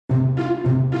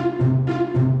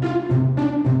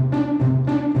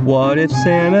What if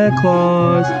Santa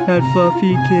Claus had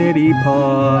fluffy kitty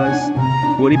paws?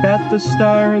 Would he bat the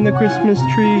star in the Christmas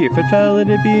tree? If it fell,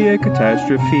 it'd be a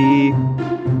catastrophe.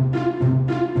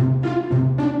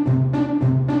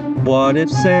 What if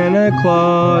Santa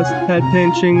Claus had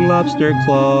pinching lobster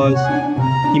claws?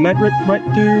 He might rip right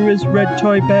through his red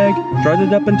toy bag, strut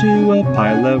it up into a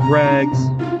pile of rags.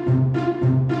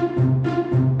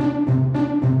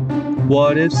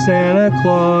 What if Santa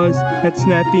Claus had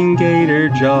snapping gator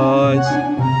jaws?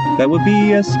 That would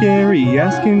be as scary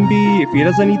as can be. If he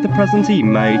doesn't eat the presents, he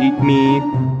might eat me.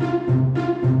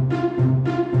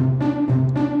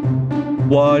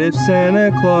 What if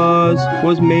Santa Claus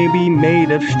was maybe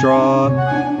made of straw?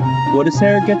 Would his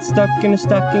hair get stuck in a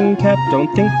stocking cap?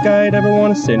 Don't think I'd ever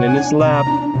want to sit in his lap.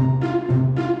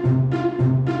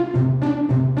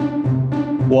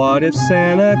 What if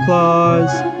Santa Claus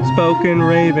spoke in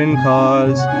raven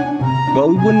caws? Well,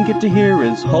 we wouldn't get to hear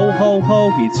his ho ho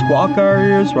ho, he'd squawk our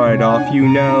ears right off, you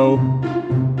know.